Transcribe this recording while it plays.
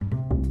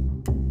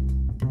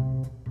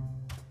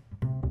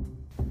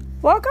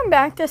Welcome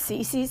back to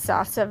Cece's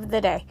Thoughts of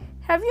the Day.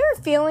 Have your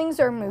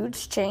feelings or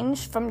moods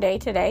changed from day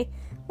to day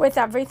with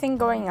everything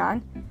going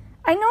on?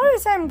 I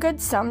notice I'm good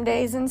some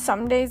days, and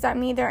some days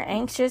I'm either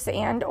anxious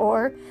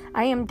or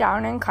I am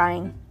down and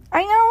crying.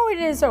 I know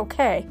it is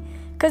okay,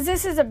 because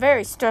this is a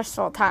very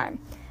stressful time.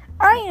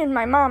 I and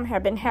my mom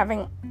have been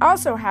having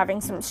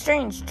some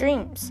strange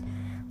dreams.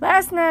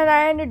 Last night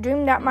I had a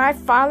dream that my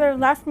father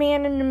left me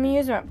in an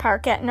amusement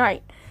park at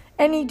night,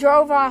 and he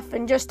drove off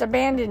and just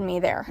abandoned me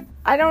there.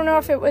 I don't know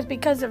if it was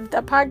because of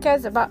the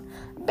podcast about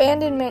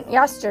abandonment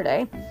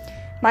yesterday.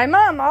 My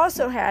mom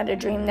also had a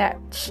dream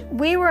that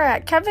we were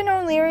at Kevin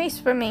O'Leary's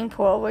swimming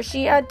pool where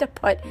she had to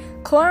put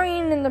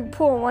chlorine in the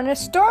pool when a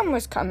storm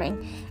was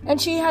coming,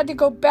 and she had to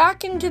go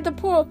back into the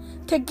pool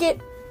to get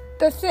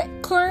the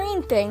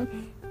chlorine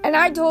thing, and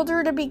I told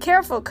her to be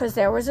careful because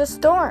there was a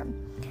storm.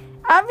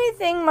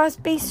 Everything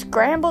must be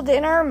scrambled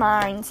in our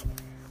minds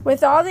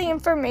with all the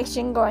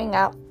information going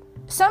out.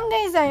 Some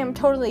days I am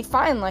totally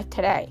fine like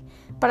today,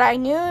 but I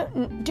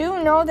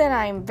do know that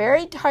I am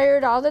very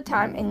tired all the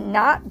time and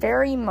not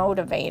very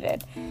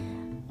motivated.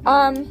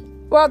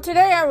 Well,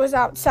 today I was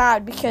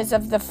outside because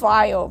of the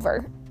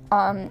flyover.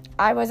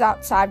 I was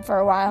outside for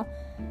a while,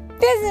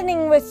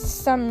 visiting with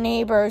some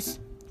neighbors,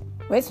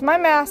 with my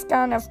mask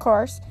on, of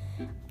course.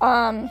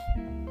 But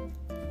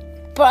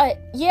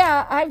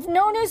yeah, I've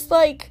noticed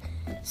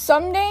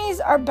some days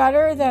are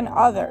better than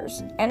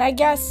others, and I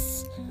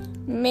guess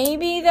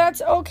maybe that's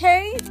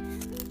okay.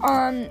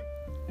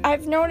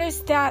 I've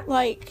noticed that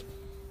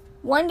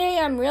one day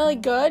I'm really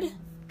good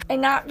and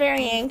not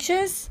very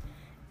anxious,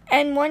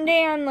 and one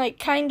day I'm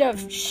kind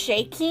of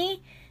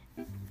shaky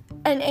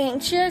and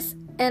anxious,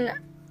 and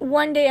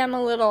one day I'm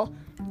a little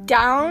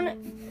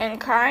down and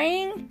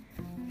crying.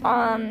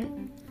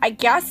 I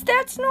guess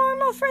that's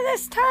normal for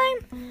this time.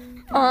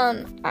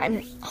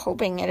 I'm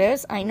hoping it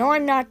is. I know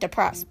I'm not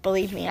depressed,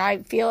 believe me.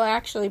 I feel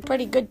actually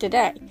pretty good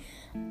today.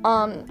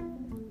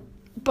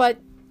 But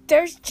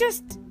there's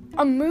just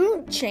a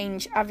mood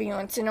change every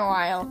once in a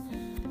while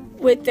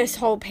with this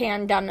whole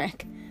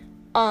pandemic,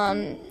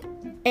 and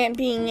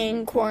being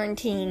in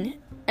quarantine,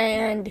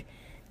 and,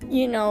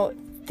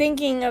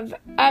 thinking of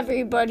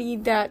everybody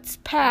that's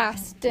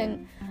passed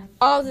and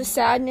all the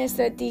sadness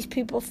that these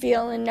people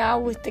feel, and now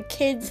with the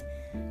kids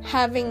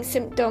having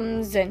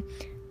symptoms.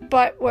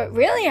 But what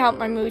really helped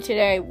my mood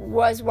today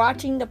was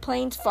watching the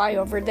planes fly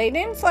over. They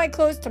didn't fly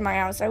close to my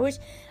house. I wish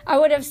I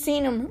would have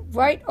seen them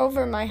right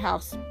over my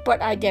house,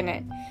 but I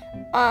didn't.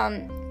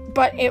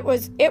 But it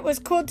was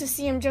cool to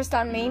see them just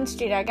on Main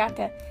Street. I got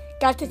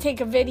to take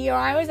a video.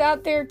 I was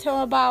out there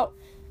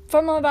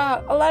from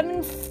about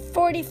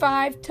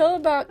 11:45 till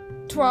about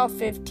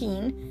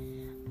 12:15.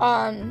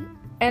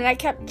 And I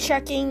kept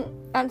checking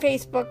on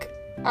Facebook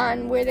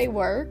on where they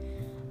were.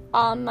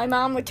 My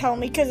mom would tell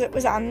me because it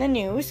was on the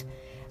news.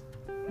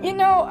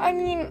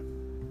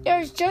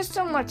 There's just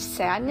so much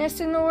sadness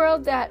in the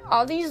world that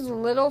all these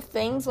little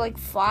things like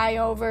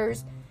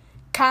flyovers,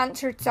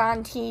 concerts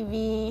on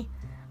TV,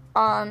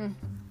 kind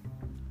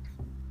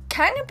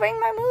of bring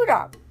my mood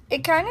up.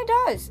 It kind of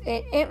does.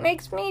 It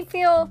makes me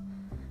feel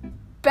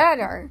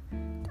better,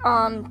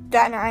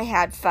 than I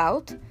had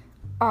felt.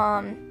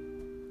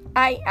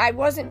 I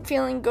wasn't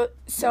feeling good,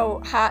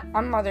 so hot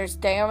on Mother's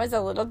Day. I was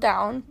a little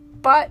down,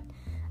 but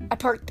I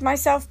perked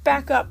myself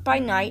back up by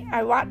night.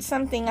 I watched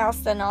something else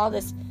than all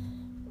this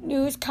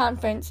news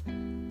conference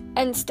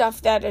and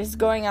stuff that is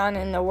going on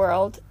in the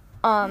world.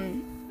 But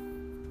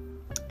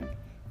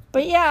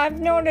yeah, I've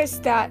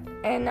noticed that,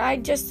 and I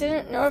just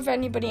didn't know if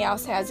anybody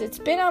else has. It's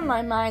been on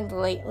my mind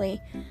lately,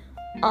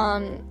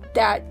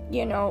 that,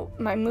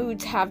 my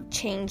moods have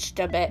changed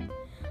a bit.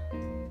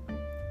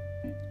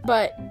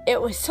 But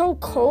it was so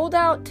cold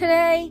out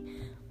today,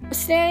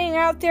 standing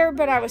out there,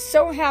 but I was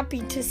so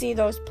happy to see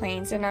those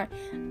planes, and I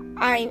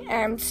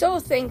am so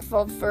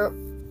thankful for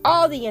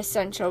all the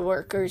essential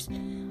workers,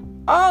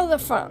 all the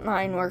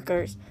frontline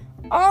workers,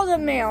 all the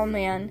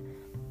mailmen,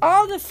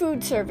 all the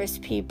food service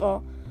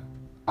people,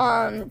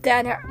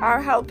 that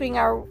are helping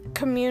our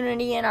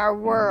community and our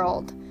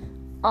world,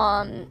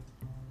 and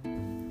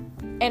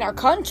our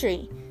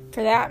country,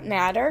 for that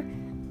matter,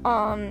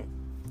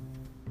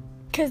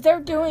 because they're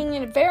doing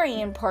a very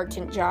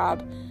important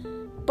job.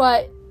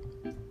 But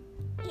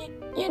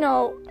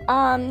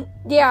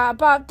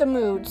about the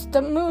moods.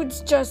 The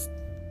moods just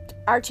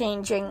are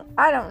changing.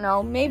 I don't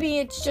know. Maybe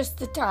it's just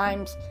the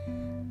times.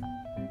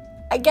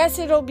 I guess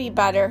it'll be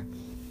better.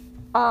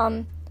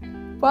 Well,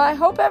 I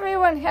hope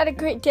everyone had a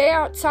great day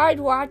outside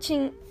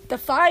watching the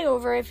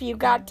flyover if you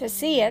got to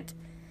see it.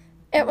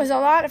 It was a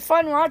lot of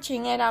fun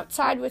watching it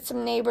outside with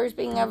some neighbors,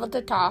 being able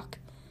to talk.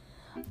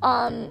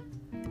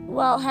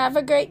 Well, have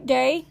a great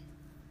day.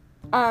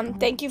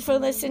 Thank you for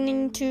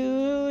listening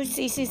to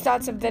Cece's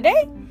Thoughts of the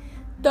Day.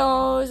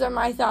 Those are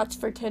my thoughts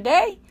for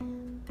today.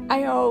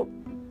 I hope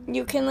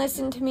you can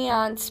listen to me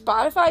on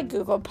Spotify,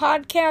 Google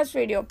Podcasts,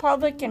 Radio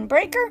Public, and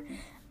Breaker.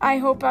 I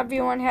hope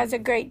everyone has a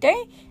great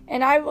day,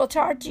 and I will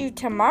talk to you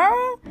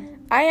tomorrow.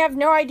 I have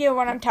no idea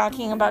what I'm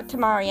talking about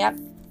tomorrow yet.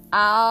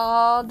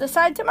 I'll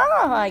decide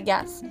tomorrow, I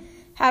guess.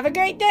 Have a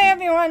great day,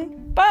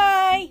 everyone.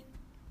 Bye.